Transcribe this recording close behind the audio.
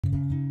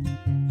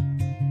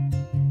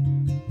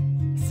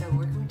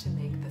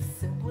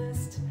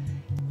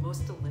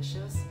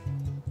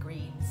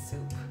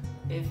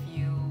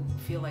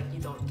feel like you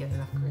don't get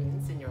enough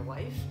greens in your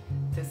life,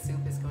 this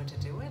soup is going to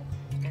do it.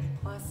 And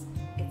plus,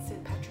 it's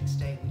St. Patrick's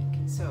Day week,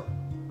 so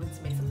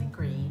let's make something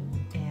green,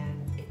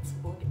 and it's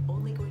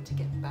only going to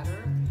get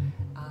better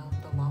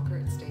the longer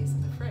it stays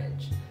in the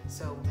fridge.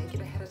 So make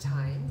it ahead of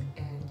time,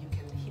 and you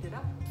can heat it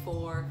up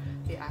for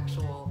the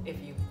actual,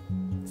 if you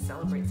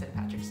celebrate St.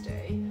 Patrick's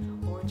Day,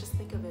 or just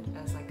think of it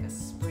as like a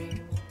spring,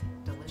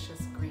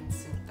 delicious green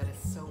soup that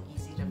is so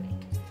easy to make.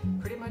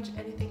 Pretty much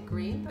anything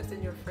green that's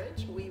in your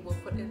fridge, we will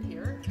put in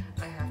here.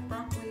 I have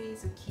broccoli,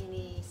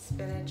 zucchini,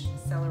 spinach,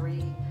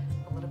 celery,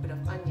 a little bit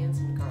of onions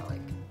and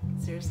garlic.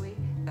 Seriously,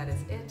 that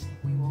is it.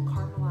 We will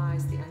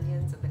caramelize the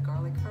onions and the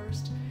garlic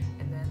first,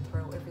 and then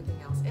throw everything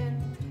else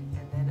in.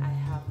 And then I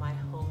have my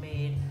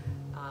homemade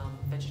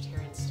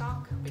vegetarian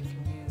stock, but you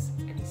can use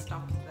any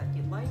stock that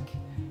you like.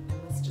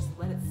 And let's just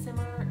let it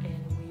simmer,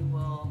 and we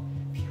will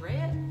puree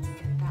it,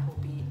 and that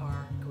will be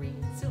our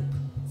green soup.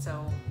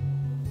 So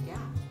yeah,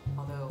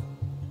 although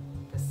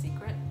the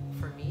secret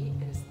for me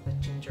is the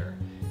ginger.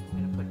 I'm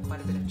going to put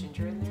quite a bit of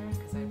ginger in there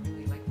because I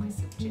really like my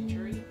soup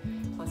gingery.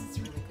 Plus it's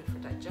really good for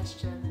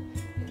digestion.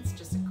 It's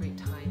just a great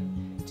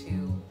time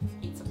to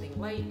eat something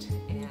light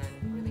and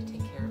really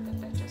take care of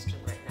that digestion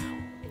right now.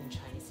 In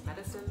Chinese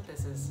medicine,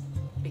 this is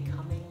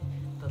becoming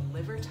the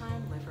liver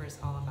time. Liver is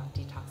all about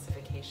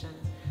detoxification.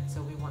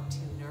 So we want to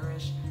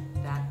nourish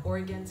that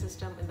organ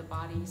system in the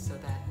body so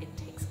that it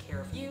takes care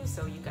of you,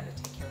 so you got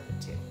to take care of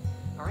it too.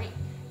 All right,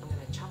 I'm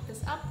going to chop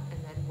this up, and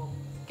then we'll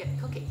get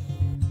cooking.